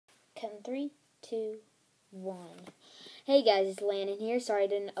10, 3, 2, 1. Hey guys, it's Landon here. Sorry I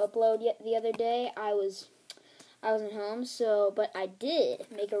didn't upload yet the other day. I wasn't home, but I did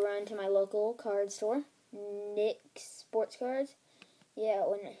make a run to my local card store, Nick's Sports Cards. Yeah,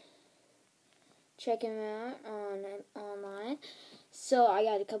 check him out online. So I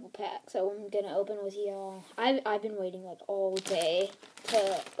got a couple packs that I'm gonna open with y'all. I've been waiting like all day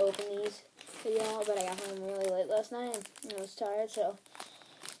to open these for y'all, but I got home really late last night and I was tired.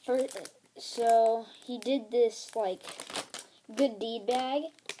 So he did this like good deed bag.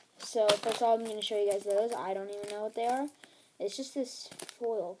 So first of all, I'm gonna show you guys those. I don't even know what they are. It's just this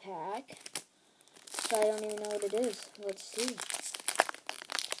foil pack. So I don't even know what it is. Let's see.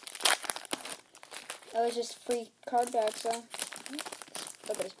 Oh, it's just free card backs, though. I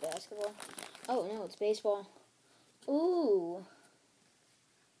bet it's basketball. Oh, no, it's baseball. Ooh.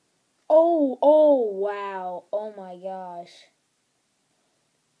 Oh, wow. Oh, my gosh.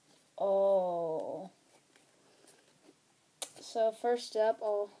 Oh. So, first up,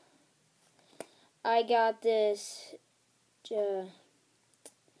 I got this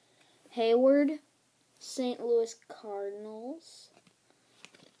Hayward, St. Louis Cardinals.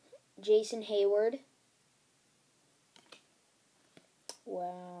 Jason Hayward.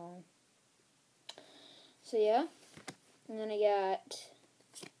 Wow. So, yeah. And then I got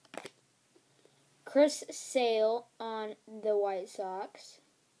Chris Sale on the White Sox.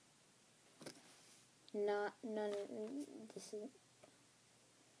 This is...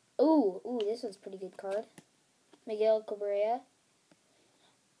 Ooh, this one's a pretty good card. Miguel Cabrera.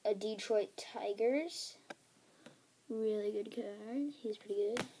 A Detroit Tigers. Really good card. He's pretty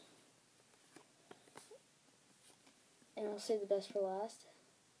good. And I'll save the best for last.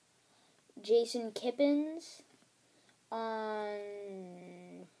 Jason Kippens on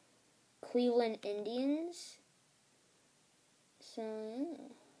Cleveland Indians. So, yeah.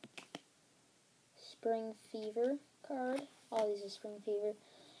 Spring Fever card. All these are Spring Fever.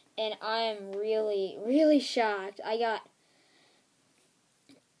 And I'm really, really shocked. I got,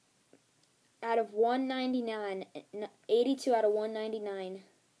 out of 199, 82 out of 199,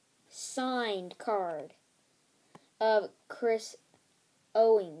 signed card of Chris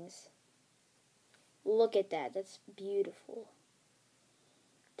Owings. Look at that. That's beautiful.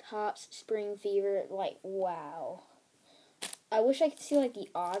 Topps Spring Fever. Like, wow. I wish I could see, like, the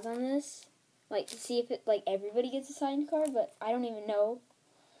odds on this. Like, to see if it, like, everybody gets a signed card, but I don't even know.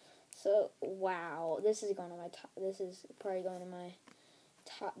 So, wow. This is going to my top. This is probably going to my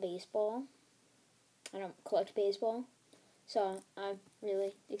top baseball. I don't collect baseball. So, I'm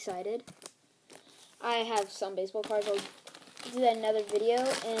really excited. I have some baseball cards. I'll do that in another video.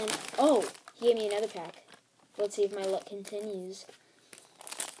 And, oh, he gave me another pack. Let's see if my luck continues.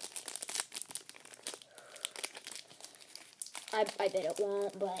 I bet it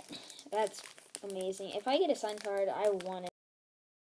won't, but that's amazing. If I get a signed card, I want it.